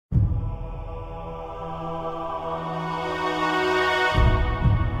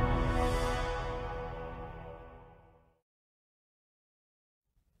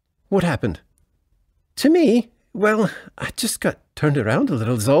What happened? To me? Well, I just got turned around a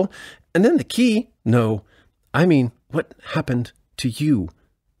little, is all. And then the key. No, I mean, what happened to you?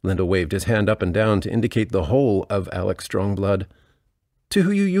 Lendil waved his hand up and down to indicate the whole of Alex Strongblood. To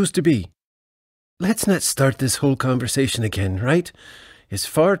who you used to be. Let's not start this whole conversation again, right? It's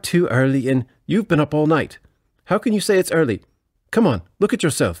far too early and you've been up all night. How can you say it's early? Come on, look at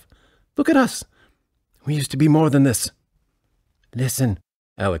yourself. Look at us. We used to be more than this. Listen,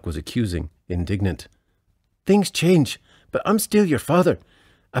 Alec was accusing, indignant. Things change, but I'm still your father.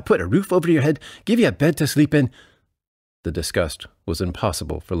 I put a roof over your head, give you a bed to sleep in. The disgust was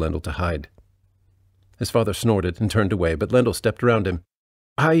impossible for Lendil to hide. His father snorted and turned away, but Lendil stepped around him.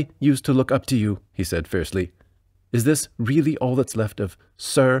 I used to look up to you, he said fiercely. Is this really all that's left of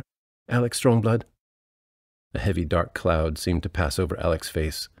Sir Alex Strongblood? A heavy dark cloud seemed to pass over Alec's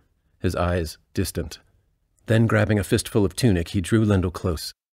face, his eyes distant. Then, grabbing a fistful of tunic, he drew Lendil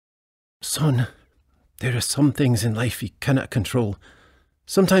close. Son, there are some things in life you cannot control.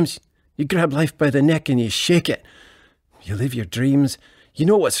 Sometimes you grab life by the neck and you shake it. You live your dreams, you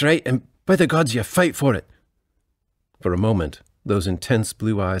know what's right, and by the gods you fight for it. For a moment, those intense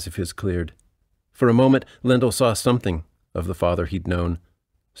blue eyes of his cleared. For a moment, Lendil saw something of the father he'd known,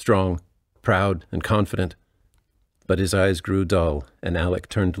 strong, proud, and confident. But his eyes grew dull, and Alec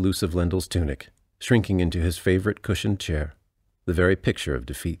turned loose of Lendil's tunic, shrinking into his favorite cushioned chair, the very picture of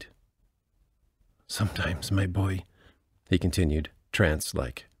defeat. Sometimes, my boy, he continued,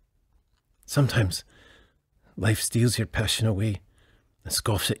 trance-like. Sometimes life steals your passion away and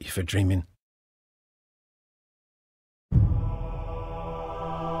scoffs at you for dreaming.